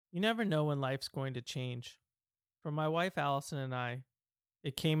You never know when life's going to change. For my wife Allison and I,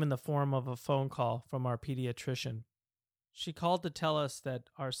 it came in the form of a phone call from our pediatrician. She called to tell us that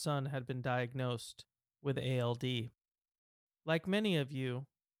our son had been diagnosed with ALD. Like many of you,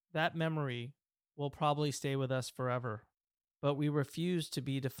 that memory will probably stay with us forever, but we refuse to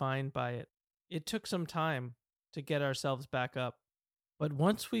be defined by it. It took some time to get ourselves back up, but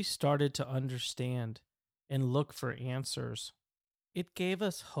once we started to understand and look for answers, it gave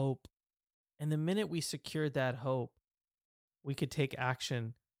us hope. And the minute we secured that hope, we could take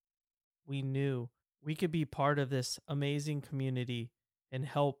action. We knew we could be part of this amazing community and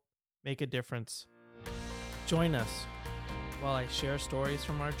help make a difference. Join us while I share stories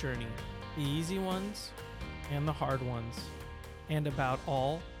from our journey, the easy ones and the hard ones, and about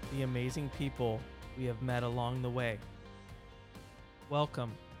all the amazing people we have met along the way.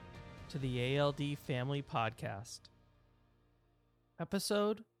 Welcome to the ALD Family Podcast.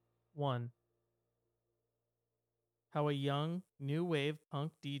 Episode 1. How a young, new wave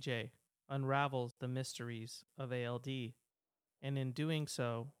punk DJ unravels the mysteries of ALD, and in doing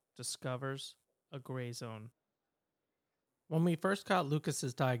so, discovers a gray zone. When we first got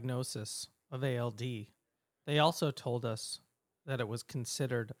Lucas's diagnosis of ALD, they also told us that it was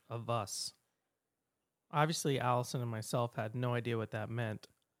considered of us. Obviously, Allison and myself had no idea what that meant.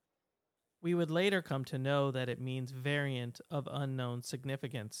 We would later come to know that it means variant of unknown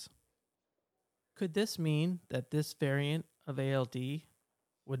significance. Could this mean that this variant of ALD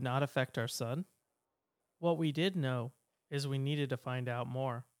would not affect our son? What we did know is we needed to find out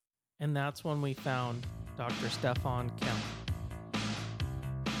more, and that's when we found Dr. Stefan Kemp.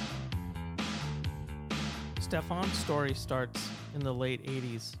 Stefan's story starts in the late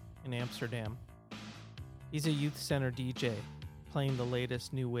 80s in Amsterdam. He's a youth center DJ, playing the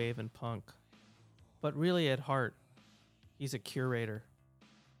latest new wave and punk. But really at heart, he's a curator.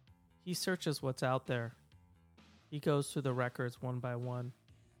 He searches what's out there. He goes through the records one by one,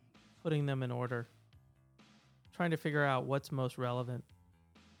 putting them in order, trying to figure out what's most relevant,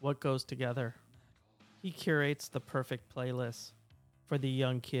 what goes together. He curates the perfect playlist for the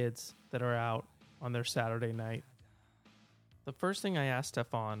young kids that are out on their Saturday night. The first thing I asked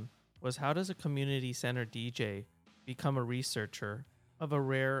Stefan was, how does a community center DJ become a researcher of a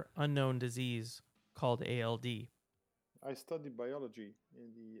rare unknown disease called ALD? I studied biology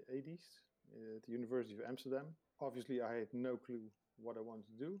in the 80s at the University of Amsterdam. Obviously, I had no clue what I wanted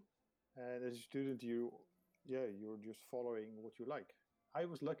to do. And as a student, you're just following what you like. I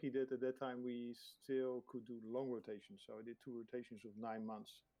was lucky that at that time we still could do long rotations. So I did 2 rotations of 9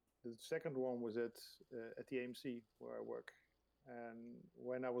 months. The second one was at the AMC where I work. And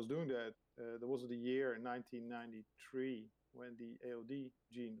when I was doing that, there was the year 1993 when the ALD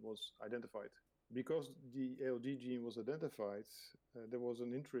gene was identified. Because the ALD gene was identified, there was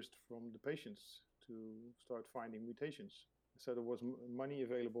an interest from the patients to start finding mutations. So there was money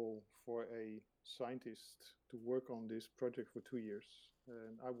available for a scientist to work on this project for 2 years.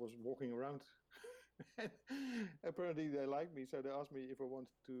 And I was walking around. Apparently they liked me, so they asked me if I wanted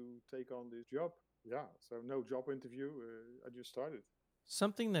to take on this job. Yeah, so no job interview, I just started.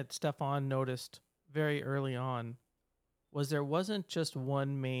 Something that Stefan noticed very early on was there wasn't just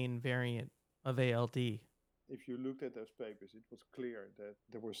one main variant of ALD. If you looked at those papers, it was clear that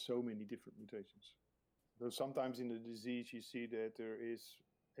there were so many different mutations. Though sometimes in the disease you see that there is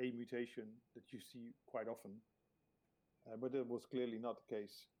a mutation that you see quite often, but that was clearly not the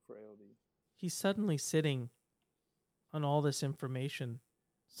case for ALD. He's suddenly sitting on all this information,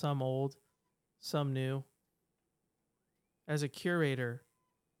 some old, some new. As a curator,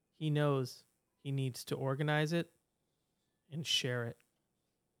 he knows he needs to organize it and share it.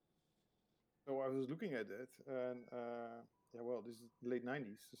 So I was looking at it, and this is the late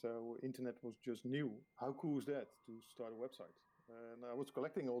 90s, so internet was just new. How cool is that to start a website? And I was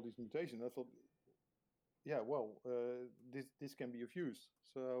collecting all these mutations. I thought, this can be of use.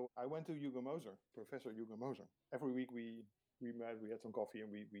 So I went to Hugo Moser, Professor Hugo Moser. Every week we met, we had some coffee,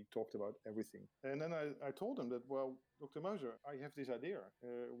 and we talked about everything. And then I told him that, well, Dr. Moser, I have this idea.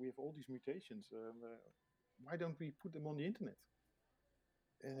 We have all these mutations. Why don't we put them on the internet?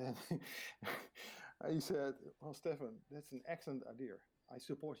 And he said, well, Stefan, that's an excellent idea. I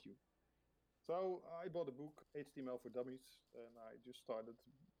support you. So I bought a book, HTML for Dummies, and I just started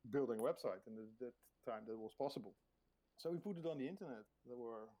building a website. And at that time, that was possible. So we put it on the internet. There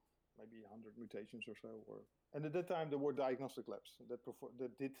were maybe 100 mutations or so. And at that time, there were diagnostic labs that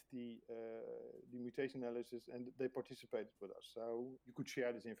did the mutation analysis, and they participated with us. So you could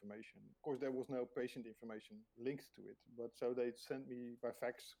share this information. Of course, there was no patient information linked to it, but so they sent me by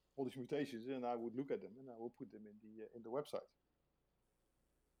fax all these mutations, and I would look at them, and I would put them in the website.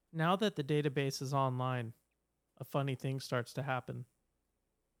 Now that the database is online, a funny thing starts to happen.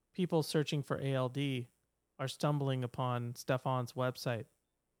 People searching for ALD are stumbling upon Stefan's website.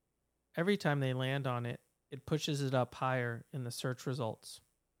 Every time they land on it, it pushes it up higher in the search results.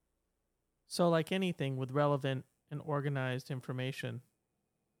 So, like anything with relevant and organized information,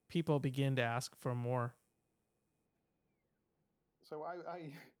 people begin to ask for more. So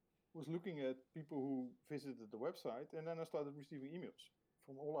I was looking at people who visited the website, and then I started receiving emails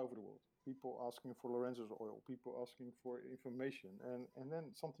from all over the world. People asking for Lorenzo's oil, people asking for information, and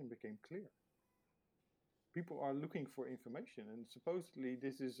then something became clear. People are looking for information, and supposedly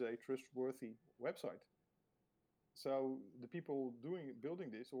this is a trustworthy website. So the people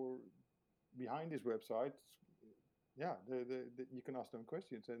building this or behind this website, yeah, you can ask them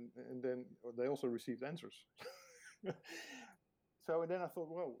questions, and then they also received answers. So and then I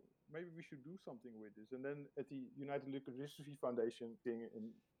thought, well, maybe we should do something with this. And then at the United Leukodystrophy Foundation thing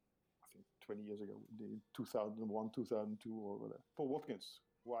in, I think 20 years ago, in 2001, 2002 or whatever, Paul Watkins,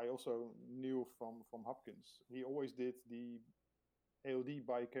 who I also knew from Hopkins, he always did the ALD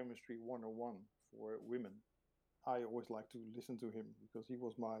Biochemistry 101 for women. I always liked to listen to him because he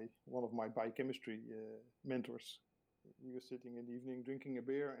was one of my biochemistry mentors. We were sitting in the evening drinking a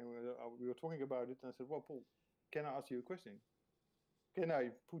beer, and we were talking about it. And I said, "Well, Paul, can I ask you a question? Can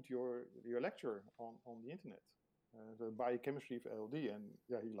I put your lecture on the internet, the biochemistry of ALD?" And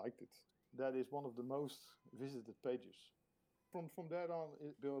yeah, he liked it. That is one of the most visited pages. From that on,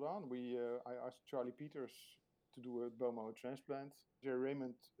 it built on. I asked Charlie Peters to do a bone marrow transplant. Jerry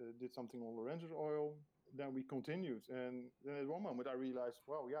Raymond did something on Lorenzo's oil. Then we continued, and then at one moment I realized,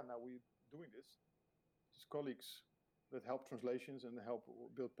 well, yeah, now we're doing this. These colleagues that help translations and help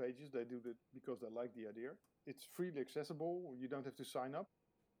build pages, they do that because they like the idea. It's freely accessible. You don't have to sign up.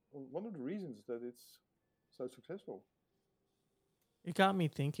 One of the reasons that it's so successful. It got me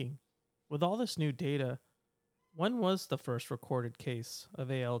thinking, with all this new data, when was the first recorded case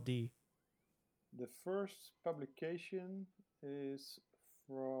of ALD? The first publication is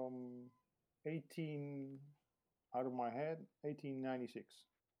from 1896.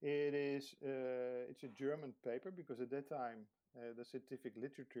 It's a German paper because at that time the scientific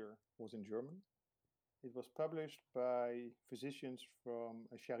literature was in German. It was published by physicians from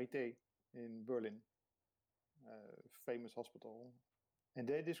Charité in Berlin, a famous hospital. And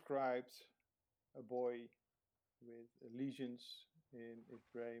they described a boy with lesions in his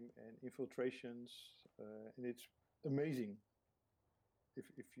brain and infiltrations. And it's amazing.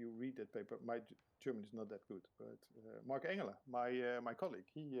 If you read that paper, my German is not that good, but Mark Engelen, my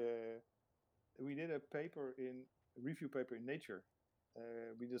colleague, we did a review paper in Nature.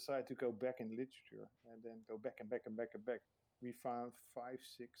 We decided to go back in literature and then go back and back and back and back. We found 5,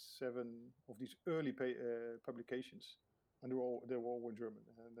 6, 7 of these early publications, and they were all in German.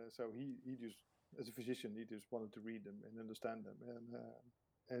 And so he just, as a physician, he just wanted to read them and understand them.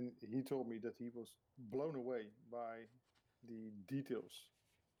 And he told me that he was blown away by the details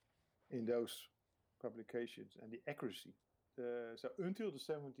in those publications and the accuracy. So until the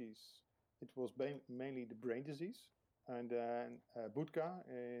 70s, it was mainly the brain disease. And then Budka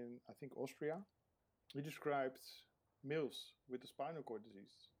in, I think, Austria, he described males with the spinal cord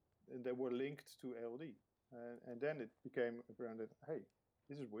disease. And they were linked to ALD. And then it became apparent that, hey,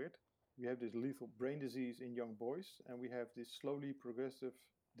 this is weird. We have this lethal brain disease in young boys, and we have this slowly progressive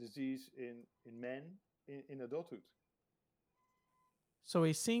disease in men in adulthood. So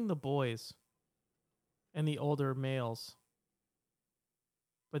he's seeing the boys and the older males.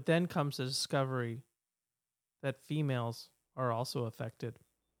 But then comes the discovery that females are also affected.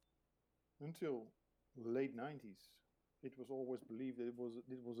 Until the late 90s, it was always believed that it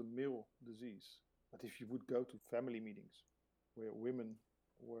was a male disease. But if you would go to family meetings where women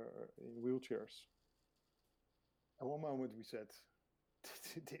were in wheelchairs, at one moment we said,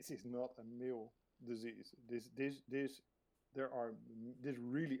 this is not a male disease. This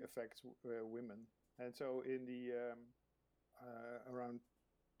really affects women. And so in the around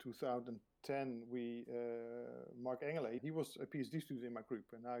 2010, Mark Engelen, he was a PhD student in my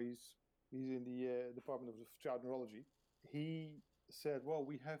group, and now he's in the Department of Child Neurology. He said, well,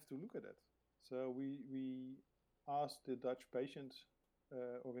 we have to look at it. So we asked the Dutch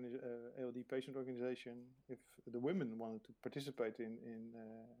ALD patient organization if the women wanted to participate in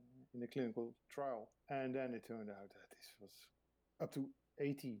a clinical trial. And then it turned out that this was up to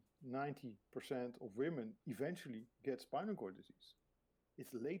 80-90% of women eventually get spinal cord disease.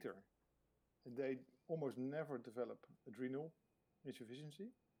 It's later. They almost never develop adrenal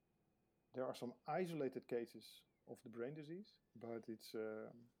insufficiency. There are some isolated cases of the brain disease, but it's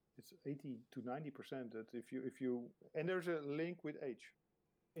 80 to 90% that if you and there's a link with age.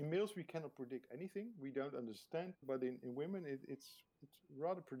 In males, we cannot predict anything. We don't understand, but in women, it's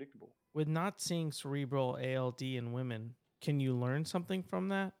rather predictable. With not seeing cerebral ALD in women, can you learn something from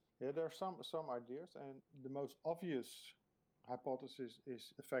that? Yeah, there are some ideas, and the most obvious hypothesis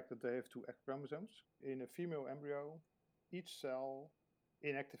is the fact that they have two X chromosomes. In a female embryo, each cell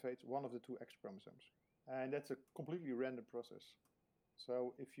inactivates one of the two X chromosomes, and that's a completely random process.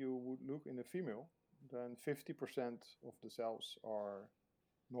 So if you would look in a female, then 50% of the cells are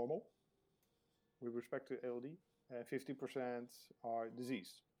normal with respect to ALD, and 50% are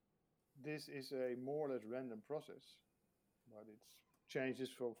diseased. This is a more or less random process, but it changes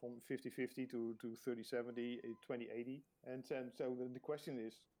from 50-50 to 30-70, 20-80. And then, so the question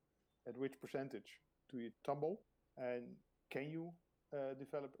is, at which percentage do you tumble? And can you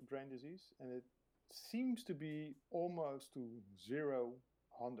develop a brain disease? And it seems to be almost to 0,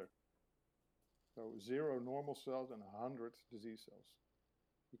 100. So 0 normal cells and 100 disease cells.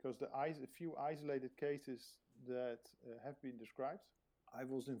 Because a few isolated cases that have been described, I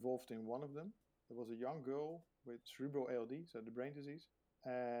was involved in one of them. There was a young girl with cerebral ALD, so the brain disease.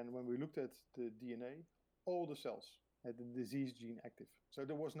 And when we looked at the DNA, all the cells had the disease gene active. So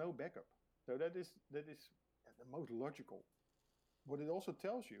there was no backup. So that is the most logical. What it also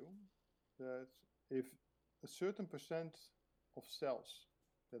tells you that if a certain percent of cells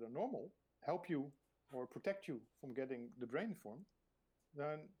that are normal help you or protect you from getting the brain formed,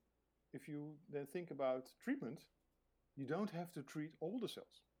 then if you then think about treatment, you don't have to treat all the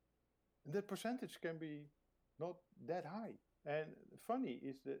cells. And that percentage can be not that high. And funny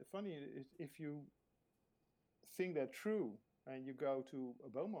is if you think that true and you go to a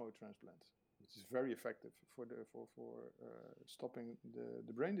bone marrow transplant, which is very effective for stopping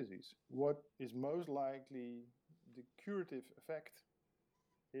the brain disease, what is most likely the curative effect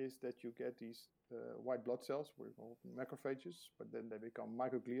is that you get these white blood cells, we're called macrophages, but then they become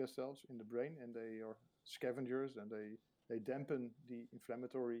microglia cells in the brain, and they are scavengers, and they dampen the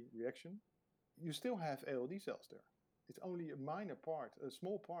inflammatory reaction. You still have ALD cells there. It's only a minor part, a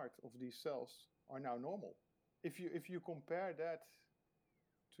small part of these cells are now normal. If you compare that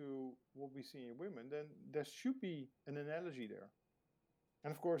to what we see in women, then there should be an analogy there.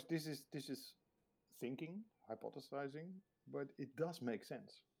 And of course, this is thinking, hypothesizing, but it does make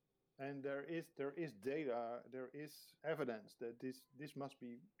sense. And there is data, there is evidence that this must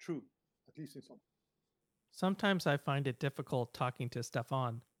be true, at least in some. Sometimes I find it difficult talking to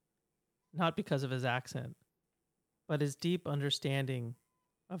Stefan, not because of his accent, but his deep understanding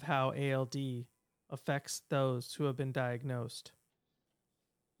of how ALD affects those who have been diagnosed.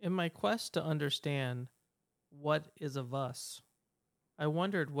 In my quest to understand what is of us, I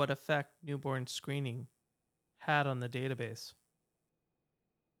wondered what effect newborn screening had on the database.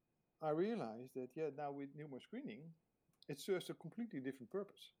 I realized that, now with newborn screening, it serves a completely different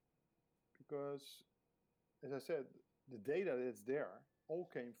purpose. Because, as I said, the data that's there all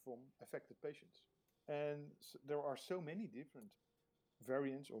came from affected patients. And there are so many different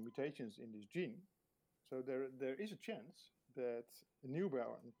variants or mutations in this gene. So there is a chance that a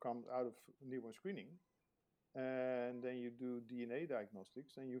newborn comes out of newborn screening, and then you do DNA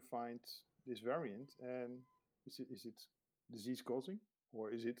diagnostics and you find this variant, and is it disease causing, or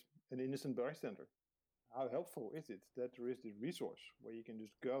is it an innocent bystander? How helpful is it that there is this resource where you can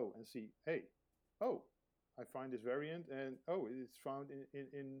just go and see, hey, oh, I find this variant, and oh, it's found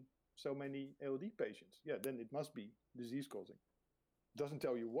in so many ALD patients. Yeah, then it must be disease causing. Doesn't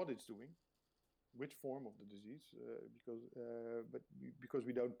tell you what it's doing, which form of the disease, because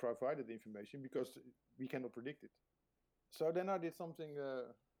we don't provide the information, because we cannot predict it. So then I did something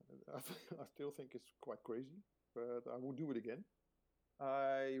I still think is quite crazy, but I will do it again.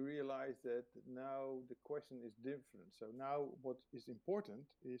 I realized that now the question is different. So now what is important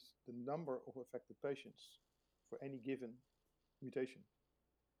is the number of affected patients for any given mutation,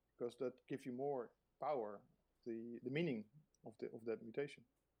 because that gives you more power, the meaning of that mutation.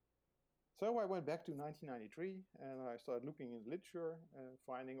 So I went back to 1993 and I started looking in the literature and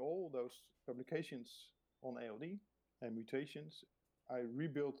finding all those publications on ALD and mutations. I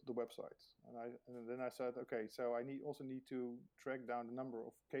rebuilt the website, and then I said, okay, so I also need to track down the number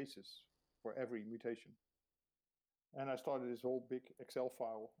of cases for every mutation. And I started this whole big Excel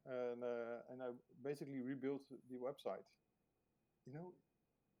file, and I basically rebuilt the website. You know,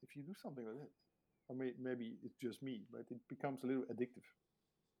 if you do something like that, or maybe it's just me, but it becomes a little addictive.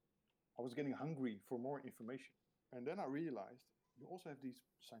 I was getting hungry for more information. And then I realized you also have these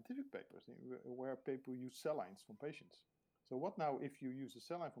scientific papers where people use cell lines from patients. So what now if you use a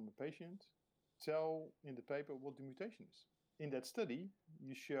cell line from a patient, tell in the paper what the mutation is? In that study,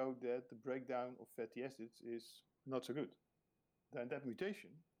 you showed that the breakdown of fatty acids is not so good. then that mutation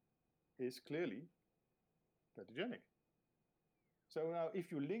is clearly pathogenic. So now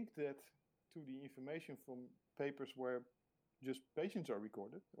if you link that to the information from papers where just patients are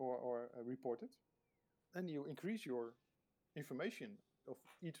recorded or reported, then you increase your information of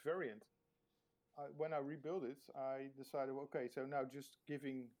each variant. When I rebuilt it, I decided, okay, so now just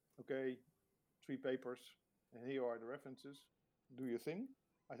giving, 3 papers, and here are the references, do your thing.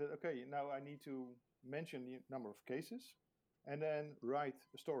 I said, okay, now I need to mention the number of cases and then write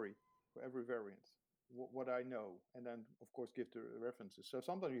a story for every variant, what I know, and then, of course, give the references. So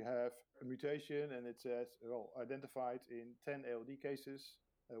sometimes you have a mutation and it says, identified in 10 ALD cases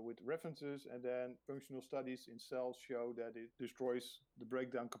with references, and then functional studies in cells show that it destroys the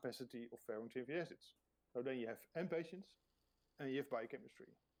breakdown capacity of ferrous fatty acids. So then you have M patients and you have biochemistry.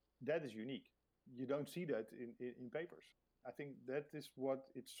 That is unique. You don't see that in papers. I think that is what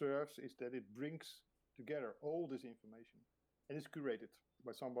it serves, is that it brings together all this information and it's curated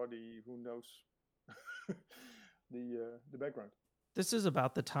by somebody who knows the background. This is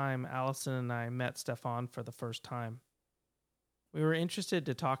about the time Allison and I met Stefan for the first time. We were interested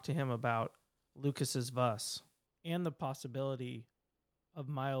to talk to him about Lucas's VUS and the possibility of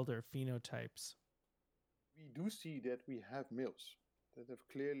milder phenotypes. We do see that we have males that have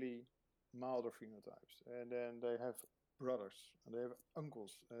clearly milder phenotypes, and then they have brothers, and they have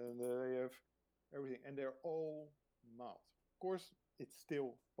uncles, and they have everything, and they're all mild. Of course, it's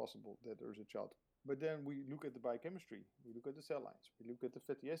still possible that there's a child. But then we look at the biochemistry, we look at the cell lines, we look at the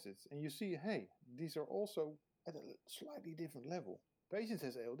fatty acids, and you see, hey, these are also at a slightly different level. Patients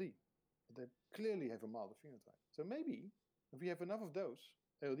has ALD, but they clearly have a milder phenotype. So maybe if we have enough of those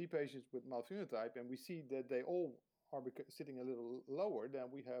ALD patients with mild phenotype, and we see that they all are sitting a little lower,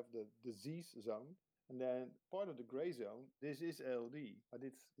 then we have the disease zone. And then part of the gray zone, this is ALD, but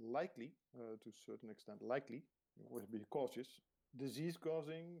it's likely, to a certain extent, likely, you always be cautious,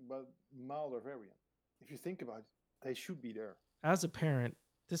 disease-causing, but milder variant. If you think about it, they should be there. As a parent,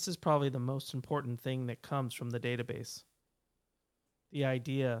 this is probably the most important thing that comes from the database. The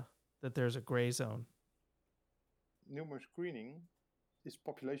idea that there's a gray zone. Newborn screening is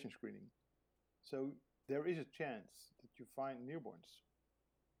population screening. So there is a chance that you find newborns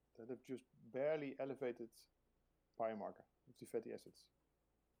that have just barely elevated biomarker of the fatty acids.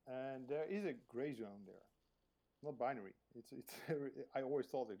 And there is a gray zone there. Not binary. It's I always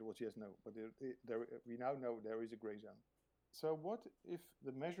thought it was yes, no, but we now know there is a gray zone. So what if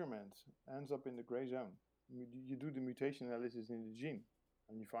the measurement ends up in the gray zone? You do the mutation analysis in the gene,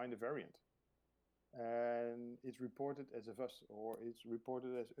 and you find a variant, and it's reported as a VUS, or it's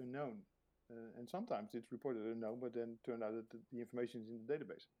reported as unknown, and sometimes it's reported unknown, but then turned out that the information is in the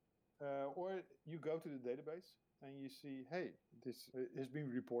database. Or you go to the database and you see, hey, this has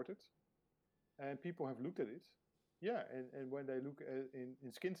been reported, and people have looked at it. Yeah, and when they look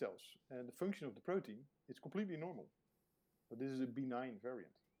in skin cells and the function of the protein, it's completely normal. But this is a benign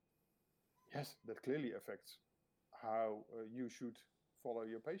variant. Yes, that clearly affects how you should follow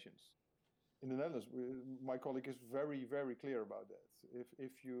your patients. In the Netherlands, my colleague is very, very clear about that.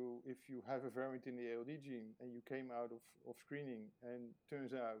 If you have a variant in the ALD gene and you came out of screening and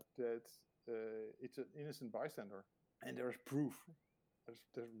turns out that it's an innocent bystander, and there's proof,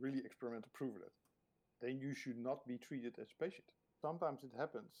 there's really experimental proof of that, then you should not be treated as a patient. Sometimes it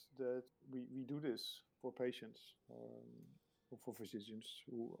happens that we do this for patients or for physicians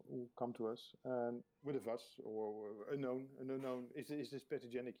who come to us and with a VUS or unknown, is this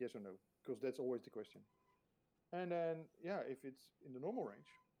pathogenic, yes or no? Because that's always the question. And then, yeah, if it's in the normal range,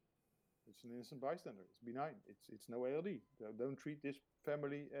 it's an innocent bystander, it's benign, it's no ALD. Don't treat this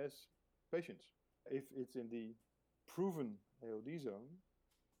family as patients. If it's in the proven ALD zone,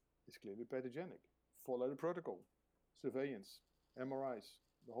 it's clearly pathogenic. Follow the protocol, surveillance, MRIs,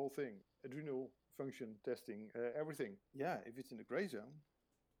 the whole thing, adrenal function testing, everything. Yeah, if it's in the gray zone,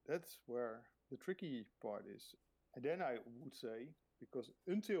 that's where the tricky part is. And then I would say, because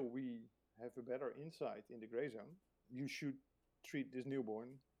until we have a better insight in the gray zone, you should treat this newborn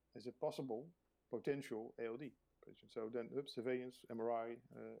as a possible potential ALD patient. So then surveillance, MRI,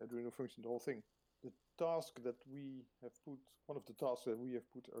 adrenal function, the whole thing. The task that we have put, one of the tasks that we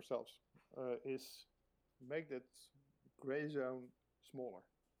have put ourselves, is make that gray zone smaller.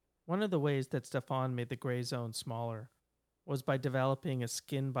 One of the ways that Stefan made the gray zone smaller was by developing a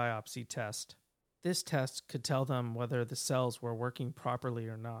skin biopsy test. This test could tell them whether the cells were working properly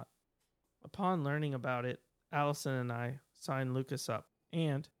or not. Upon learning about it, Allison and I signed Lucas up,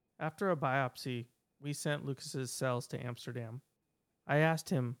 and after a biopsy, we sent Lucas's cells to Amsterdam. I asked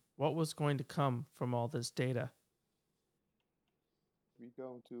him what was going to come from all this data. We're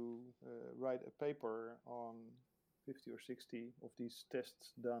going to write a paper on 50 or 60 of these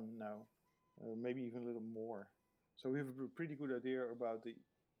tests done now, maybe even a little more. So we have a pretty good idea about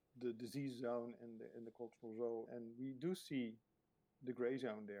the disease zone and the cultural zone, and we do see the gray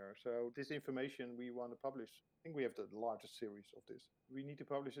zone there. So this information we want to publish. I think we have the largest series of this. We need to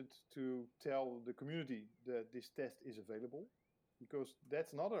publish it to tell the community that this test is available, because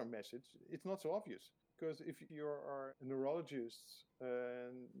that's another message. It's not so obvious. Because if you are a neurologist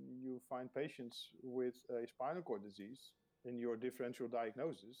and you find patients with a spinal cord disease in your differential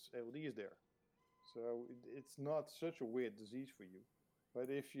diagnosis, ALD is there. So it's not such a weird disease for you. But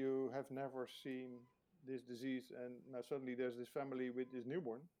if you have never seen this disease and now suddenly there's this family with this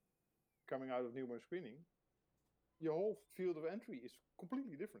newborn coming out of newborn screening, your whole field of entry is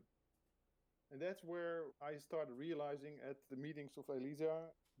completely different. And that's where I started realizing at the meetings of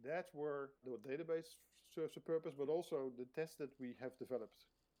ELISA, that's where the database serves a purpose, but also the tests that we have developed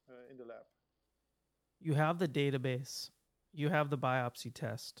in the lab. You have the database, you have the biopsy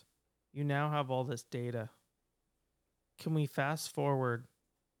test, you now have all this data. Can we fast forward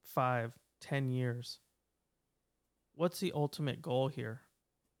 5, 10 years? What's the ultimate goal here?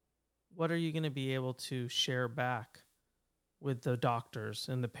 What are you going to be able to share back with the doctors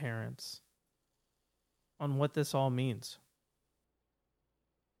and the parents on what this all means?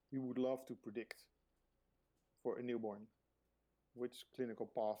 We would love to predict for a newborn which clinical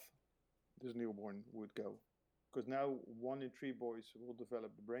path this newborn would go. Because now 1 in 3 boys will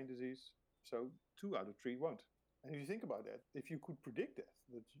develop the brain disease, so 2 out of 3 won't. And if you think about that, if you could predict that,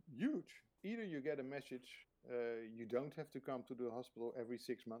 that's huge. Either you get a message, you don't have to come to the hospital every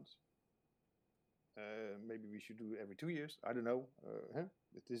 6 months. Maybe we should do every 2 years. I don't know.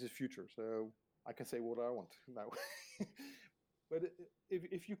 This is future, so I can say what I want now. But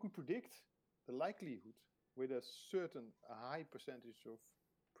if you could predict the likelihood with a certain high percentage of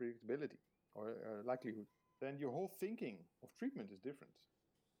predictability or likelihood, then your whole thinking of treatment is different.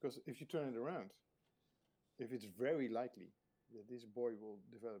 Because if you turn it around, if it's very likely that this boy will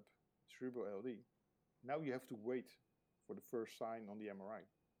develop cerebral ALD, now you have to wait for the first sign on the MRI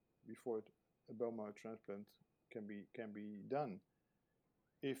before a bone marrow transplant can be done.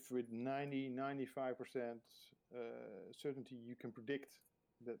 If with 90-95% certainty you can predict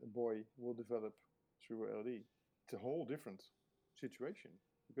that a boy will develop cerebral ALD, it's a whole different situation.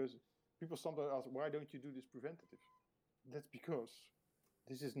 Because people sometimes ask, why don't you do this preventative? That's because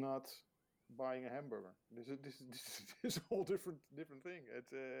this is not buying a hamburger. This is a whole different thing.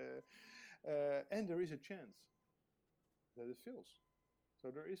 And there is a chance that it fails. So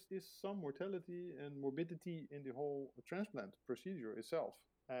there is some mortality and morbidity in the whole transplant procedure itself.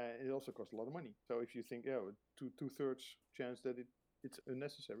 It also costs a lot of money. So if you think, two-thirds chance that it's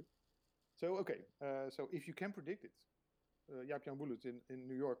unnecessary. So okay, so if you can predict it, Jaap-Jan Boeloet in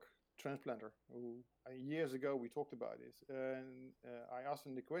New York, transplanter, who years ago we talked about this, and I asked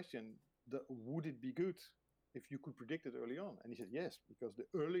him the question, would it be good if you could predict it early on? And he said yes, because the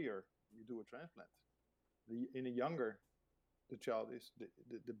earlier you do a transplant, in a younger the child is,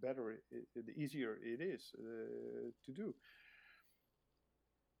 the better, the easier it is to do.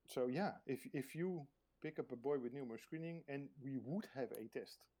 So yeah, if you pick up a boy with newborn screening and we would have a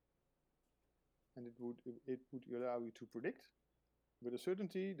test, and it would allow you to predict with a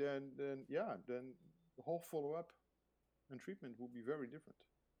certainty, then the whole follow-up and treatment will be very different.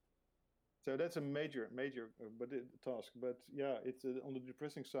 So that's a major task. But yeah, it's on the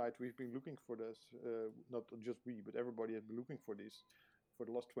depressing side. We've been looking for this, not just we, but everybody has been looking for this for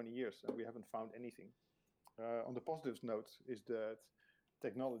the last 20 years, and we haven't found anything. On the positives note is that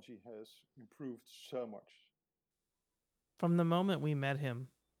technology has improved so much. From the moment we met him,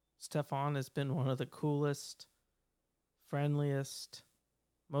 Stefan has been one of the coolest, friendliest,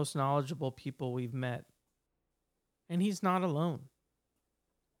 most knowledgeable people we've met. And he's not alone.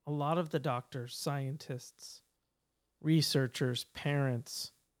 A lot of the doctors, scientists, researchers,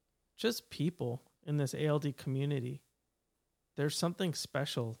 parents, just people in this ALD community, there's something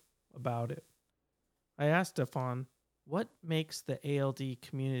special about it. I asked Stefan, what makes the ALD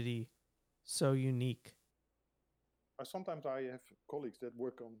community so unique? Sometimes I have colleagues that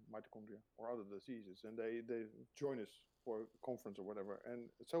work on mitochondria or other diseases, and they join us for a conference or whatever.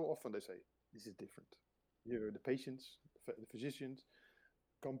 And so often they say, this is different. You're the patients, the physicians,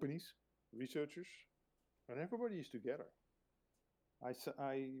 companies, researchers, and everybody is together.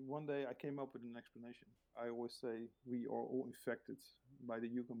 One day I came up with an explanation. I always say we are all infected by the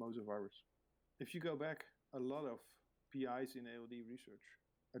Yugamosa virus. If you go back, a lot of PIs in ALD research,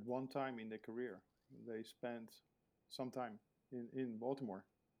 at one time in their career, they spent some time in Baltimore.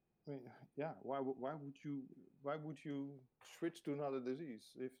 I mean, yeah, why would you switch to another disease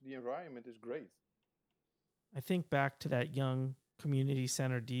if the environment is great? I think back to that young community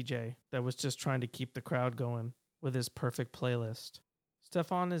center DJ that was just trying to keep the crowd going with his perfect playlist.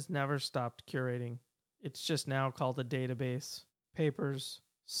 Stefan has never stopped curating. It's just now called a database, papers,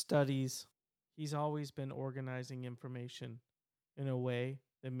 studies. He's always been organizing information in a way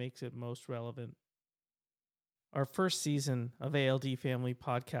that makes it most relevant. Our first season of ALD Family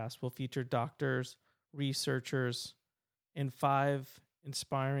Podcast will feature doctors, researchers, and 5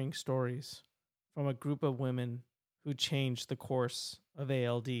 inspiring stories from a group of women who changed the course of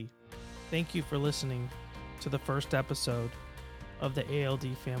ALD. Thank you for listening to the first episode of the ALD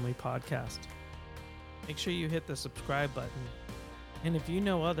Family Podcast. Make sure you hit the subscribe button. And if you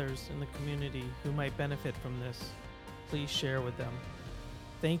know others in the community who might benefit from this, please share with them.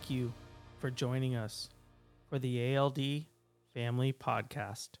 Thank you for joining us for the ALD Family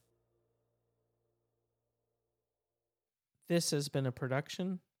Podcast. This has been a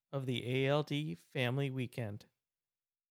production of the ALD Family Weekend.